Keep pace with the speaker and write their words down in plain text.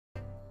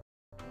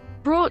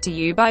Brought to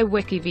you by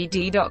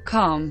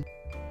WikiVidi.com.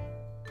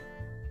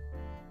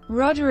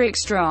 Roderick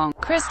Strong.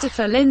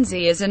 Christopher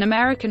Lindsey is an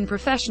American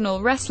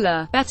professional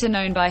wrestler, better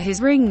known by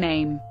his ring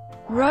name,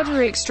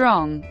 Roderick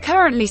Strong,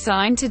 currently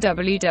signed to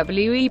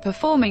WWE,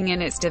 performing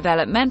in its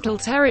developmental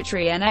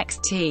territory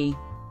NXT.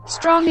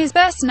 Strong is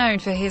best known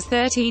for his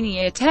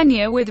 13-year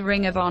tenure with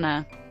Ring of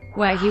Honor,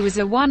 where he was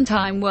a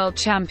one-time world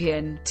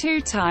champion,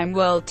 two-time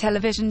world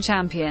television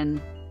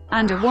champion,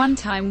 and a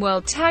one-time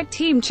world tag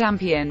team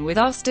champion with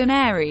Austin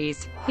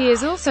Aries. He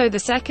is also the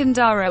second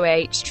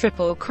ROH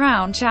Triple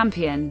Crown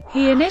Champion.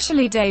 He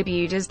initially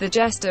debuted as the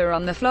Jester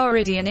on the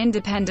Floridian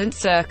independent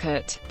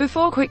circuit,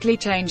 before quickly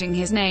changing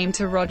his name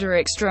to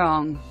Roderick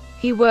Strong.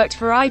 He worked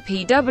for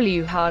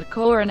IPW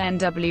Hardcore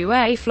and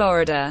NWA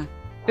Florida,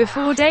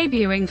 before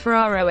debuting for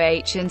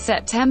ROH in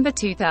September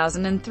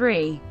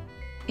 2003.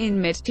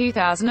 In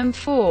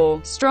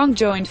mid-2004, Strong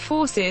joined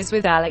forces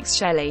with Alex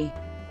Shelley,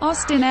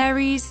 Austin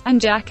Aries,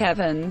 and Jack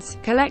Evans,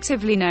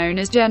 collectively known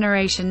as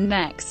Generation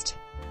Next.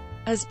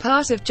 As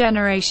part of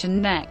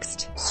Generation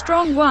Next,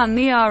 Strong won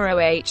the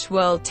ROH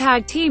World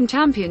Tag Team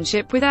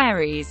Championship with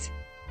Aries.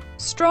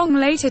 Strong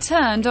later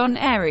turned on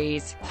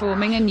Aries,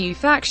 forming a new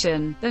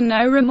faction, the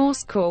No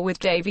Remorse Corps, with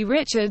Davey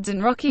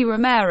and Rocky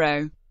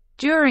Romero.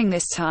 During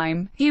this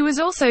time, he was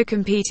also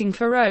competing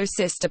for ROH's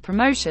sister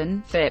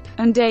promotion, FIP,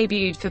 and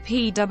debuted for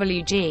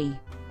PWG.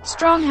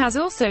 Strong has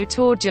also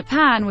toured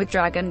Japan with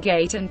Dragon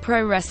Gate and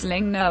Pro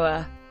Wrestling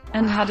Noah,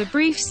 and had a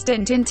brief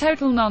stint in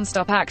Total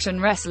Nonstop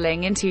Action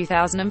Wrestling in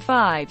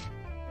 2005.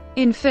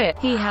 In FIP,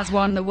 he has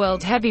won the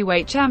World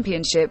Heavyweight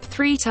Championship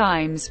 3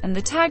 times, and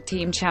the Tag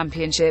Team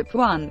Championship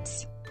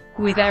once,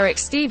 with Eric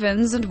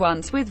Stevens, and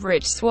once with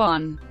Rich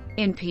Swann.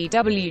 In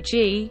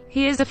PWG,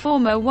 he is a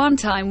former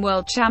one-time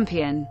world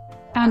champion,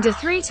 and a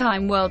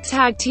 3-time world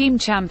tag team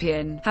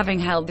champion, having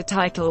held the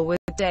title with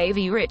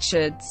Davey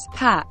Richards,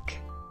 Pac,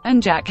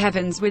 and Jack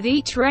Evans with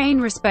each reign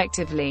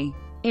respectively.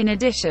 In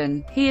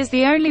addition, he is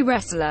the only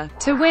wrestler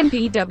to win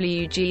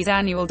PWG's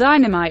annual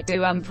Dynamite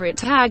Duumvirate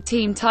Tag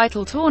Team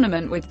title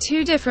tournament with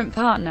 2 different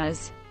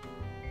partners.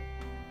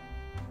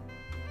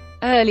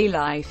 Early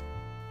life.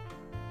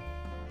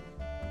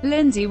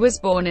 Lindsey was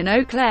born in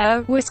Eau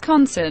Claire,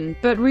 Wisconsin,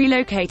 but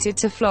relocated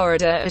to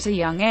Florida at a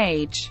young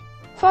age.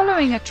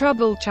 Following a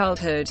troubled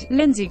childhood,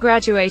 Lindsey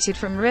graduated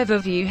from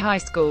Riverview High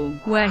School,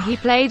 where he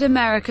played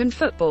American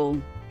football.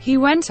 He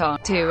went on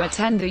to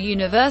attend the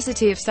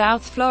University of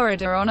South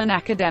Florida on an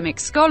academic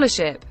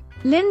scholarship.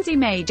 Lindsey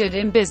majored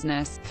in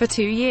business for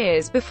 2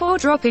 years before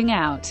dropping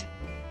out.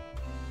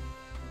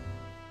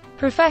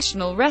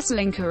 Professional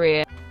wrestling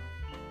career.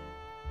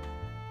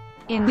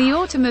 In the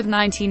autumn of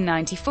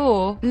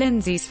 1994,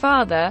 Lindsey's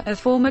father, a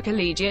former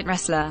collegiate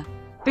wrestler,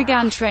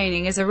 began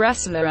training as a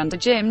wrestler under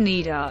Jim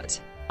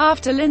Neidhart.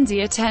 After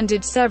Lindsey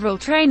attended several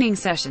training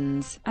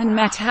sessions, and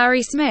met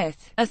Harry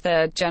Smith, a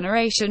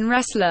third-generation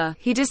wrestler,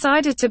 he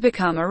decided to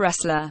become a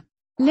wrestler.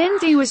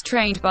 Lindsey was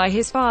trained by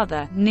his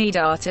father,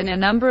 Neidhart, and a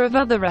number of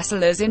other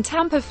wrestlers in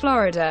Tampa,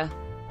 Florida,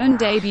 and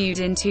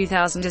debuted in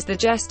 2000 as the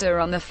Jester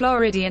on the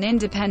Floridian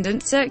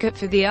independent circuit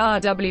for the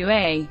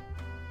RWA.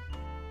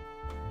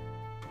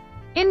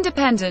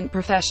 Independent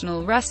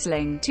Professional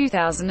Wrestling,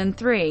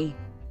 2003.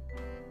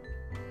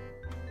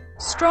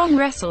 Strong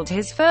wrestled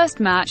his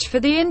first match for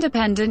the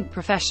independent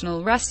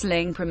professional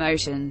wrestling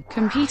promotion,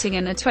 competing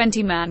in a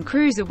 20-man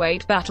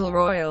cruiserweight battle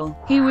royal.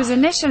 He was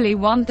initially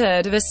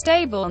one-third of a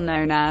stable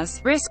known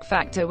as Risk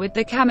Factor with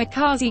the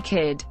Kamikaze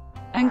Kid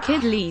and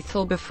Kid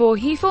Lethal, before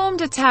he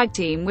formed a tag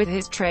team with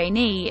his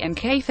trainee and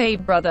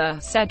kayfabe brother,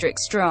 Roderick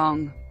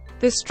Strong.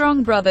 The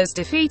Strong brothers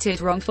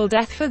defeated Wrongful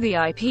Death for the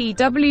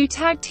IPW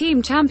Tag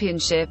Team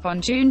Championship on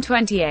June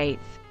 28,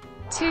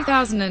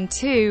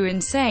 2002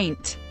 in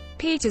St.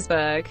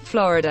 Petersburg,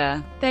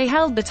 Florida. They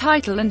held the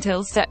title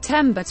until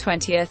September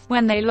 20,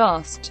 when they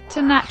lost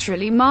to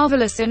Naturally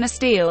Marvelous in a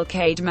steel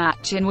cage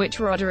match in which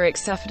Roderick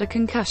suffered a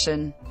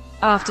concussion.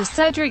 After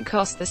Cedric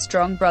cost the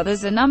Strong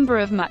brothers a number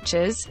of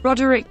matches,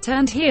 Roderick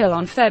turned heel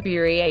on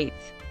February 8,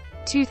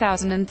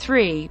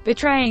 2003,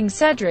 betraying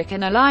Cedric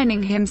and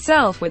aligning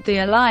himself with the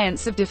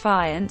Alliance of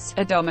Defiance,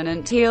 a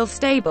dominant heel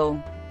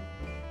stable.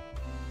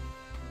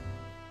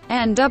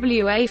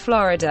 NWA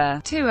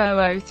Florida,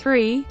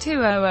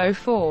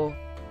 2003-2004.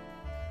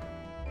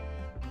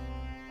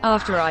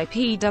 After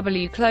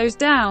IPW closed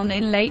down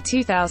in late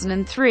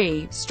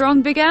 2003,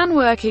 Strong began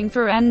working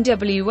for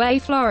NWA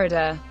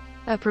Florida,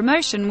 a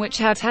promotion which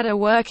had had a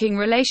working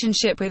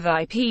relationship with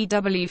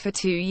IPW for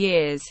 2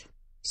 years.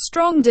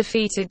 Strong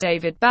defeated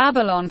David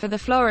Babylon for the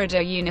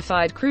Florida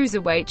Unified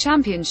Cruiserweight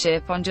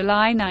Championship on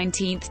July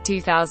 19,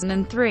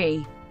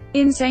 2003.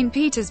 In St.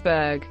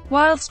 Petersburg.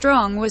 While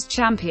Strong was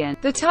champion,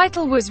 the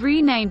title was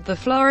renamed the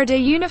Florida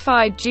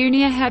Unified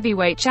Junior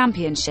Heavyweight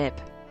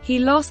Championship. He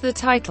lost the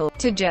title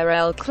to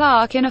Jarrell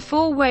Clark in a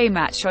 4-way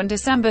match on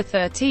December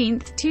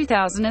 13,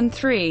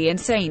 2003 in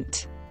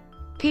St.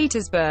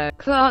 Petersburg.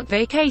 Clark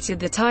vacated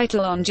the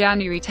title on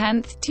January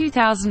 10,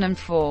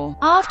 2004,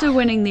 after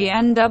winning the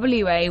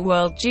NWA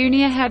World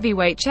Junior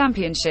Heavyweight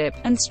Championship,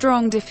 and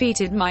Strong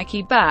defeated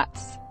Mikey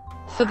Batts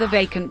for the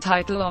vacant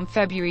title on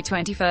February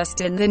 21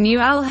 in the new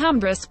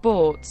Alhambra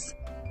Sports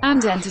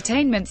and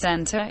Entertainment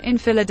Center in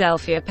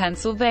Philadelphia,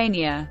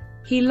 Pennsylvania.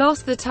 He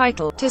lost the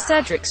title to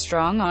Roderick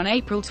Strong on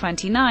April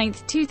 29,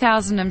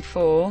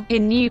 2004,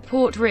 in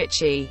Newport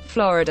Richey,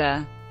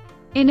 Florida.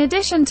 In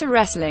addition to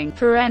wrestling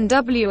for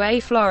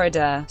NWA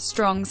Florida,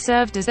 Strong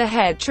served as a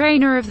head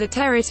trainer of the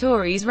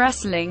territory's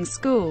wrestling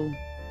school.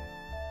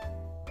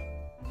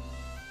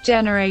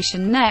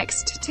 Generation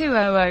Next,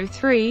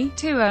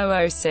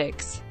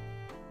 2003-2006.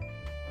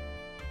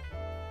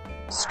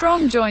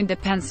 Strong joined the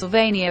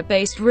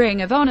Pennsylvania-based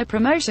Ring of Honor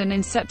promotion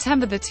in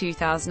September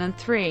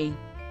 2003.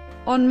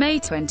 On May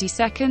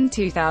 22,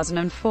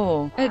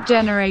 2004, at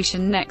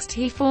Generation Next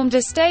he formed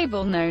a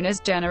stable known as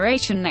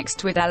Generation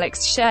Next with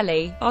Alex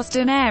Shelley,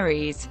 Austin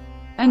Aries,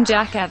 and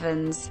Jack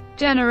Evans.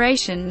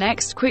 Generation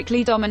Next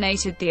quickly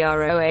dominated the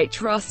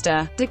ROH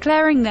roster,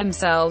 declaring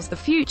themselves the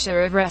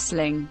future of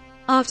wrestling.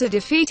 After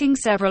defeating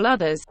several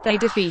others, they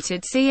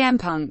defeated CM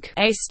Punk,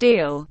 Ace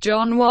Steel,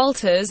 John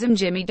Walters and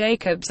Jimmy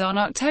Jacobs on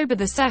October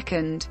 2.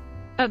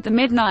 At the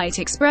Midnight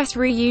Express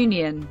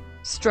reunion,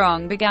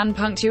 Strong began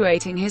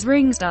punctuating his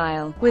ring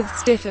style with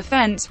stiff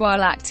offense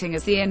while acting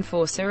as the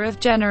enforcer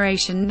of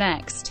Generation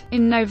Next.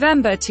 In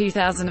November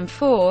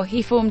 2004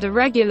 he formed a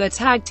regular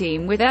tag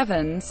team with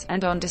Evans,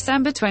 and on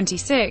December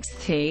 26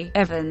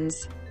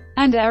 Evans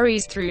and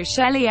Aries threw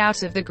Shelley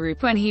out of the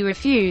group when he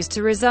refused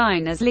to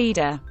resign as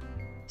leader.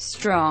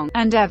 Strong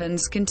and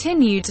Evans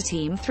continued to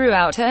team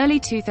throughout early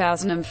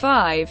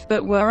 2005,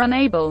 but were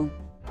unable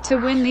to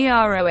win the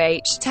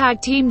ROH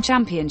Tag Team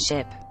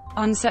Championship.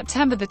 On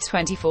September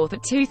 24,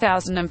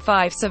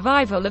 2005,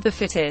 Survival of the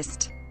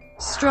Fittest,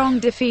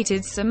 Strong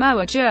defeated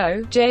Samoa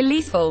Joe, Jay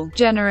Lethal,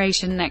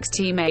 Generation Next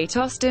teammate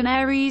Austin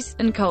Aries,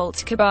 and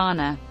Colt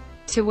Cabana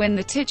to win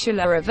the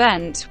titular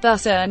event,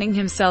 thus earning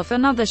himself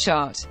another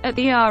shot at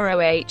the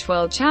ROH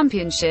World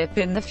Championship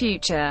in the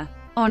future.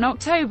 On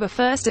October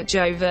 1 at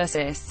Joe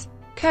vs.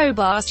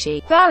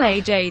 Kobashi,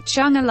 Valet Jade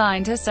Chung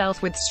aligned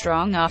herself with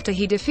Strong after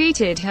he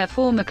defeated her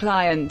former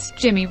client,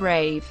 Jimmy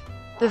Rave.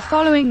 The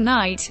following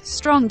night,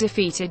 Strong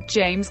defeated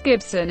James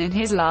Gibson in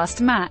his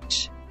last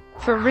match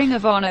for Ring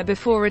of Honor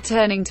before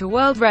returning to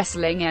World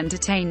Wrestling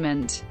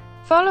Entertainment.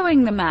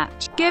 Following the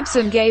match,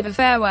 Gibson gave a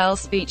farewell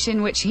speech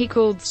in which he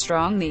called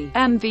Strong the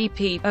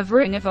MVP of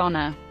Ring of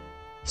Honor.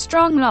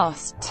 Strong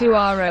lost to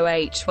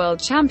ROH World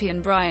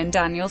Champion Bryan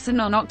Danielson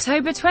on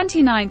October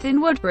 29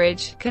 in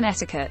Woodbridge,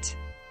 Connecticut,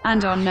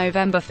 and on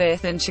November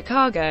 5 in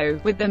Chicago,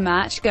 with the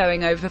match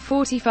going over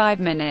 45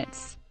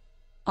 minutes.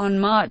 On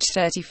March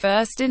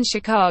 31 in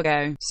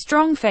Chicago,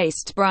 Strong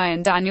faced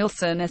Bryan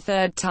Danielson a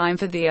third time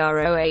for the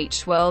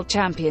ROH World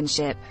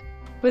Championship,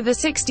 with a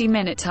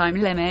 60-minute time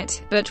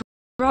limit, but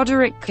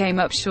Roderick came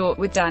up short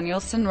with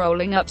Danielson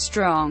rolling up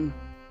Strong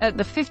at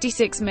the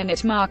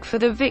 56-minute mark for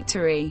the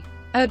victory.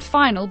 At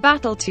Final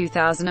Battle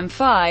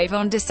 2005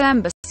 on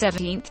December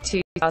 17,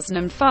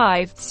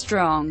 2005,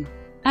 Strong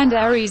and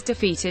Aries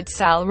defeated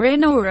Sal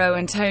Rinauro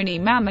and Tony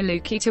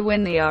Mamaluki to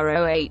win the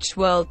ROH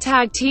World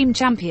Tag Team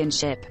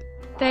Championship.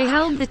 They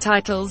held the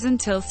titles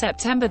until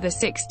September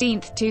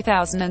 16,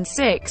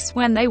 2006,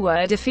 when they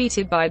were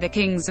defeated by the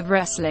Kings of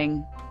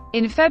Wrestling.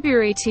 In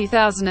February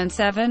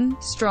 2007,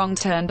 Strong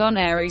turned on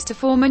Aries to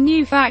form a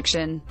new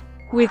faction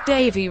with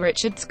Davey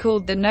Richards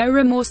called the No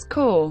Remorse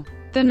Corps.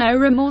 The No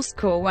Remorse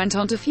Corps went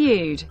on to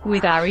feud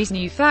with Aries'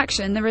 new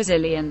faction, the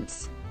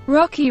Resilience.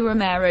 Rocky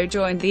Romero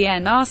joined the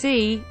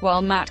NRC,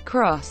 while Matt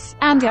Cross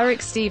and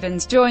Eric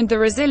Stevens joined the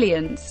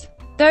Resilience.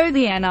 Though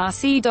the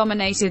NRC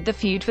dominated the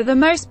feud for the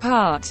most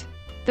part,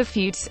 the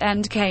feud's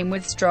end came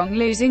with Strong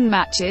losing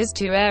matches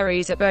to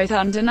Aries at both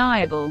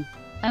Undeniable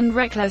and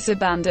Reckless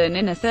Abandon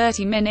in a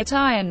 30-minute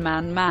Iron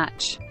Man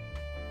match.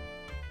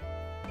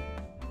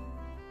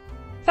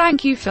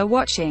 Thank you for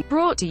watching,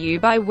 brought to you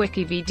by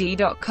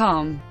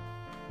WikiVidi.com.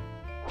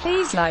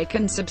 Please like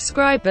and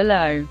subscribe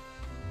below.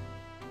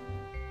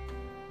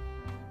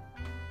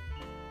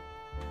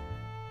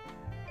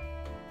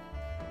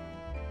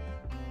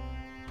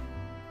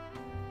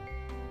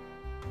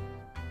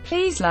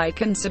 Please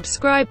like and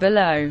subscribe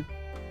below.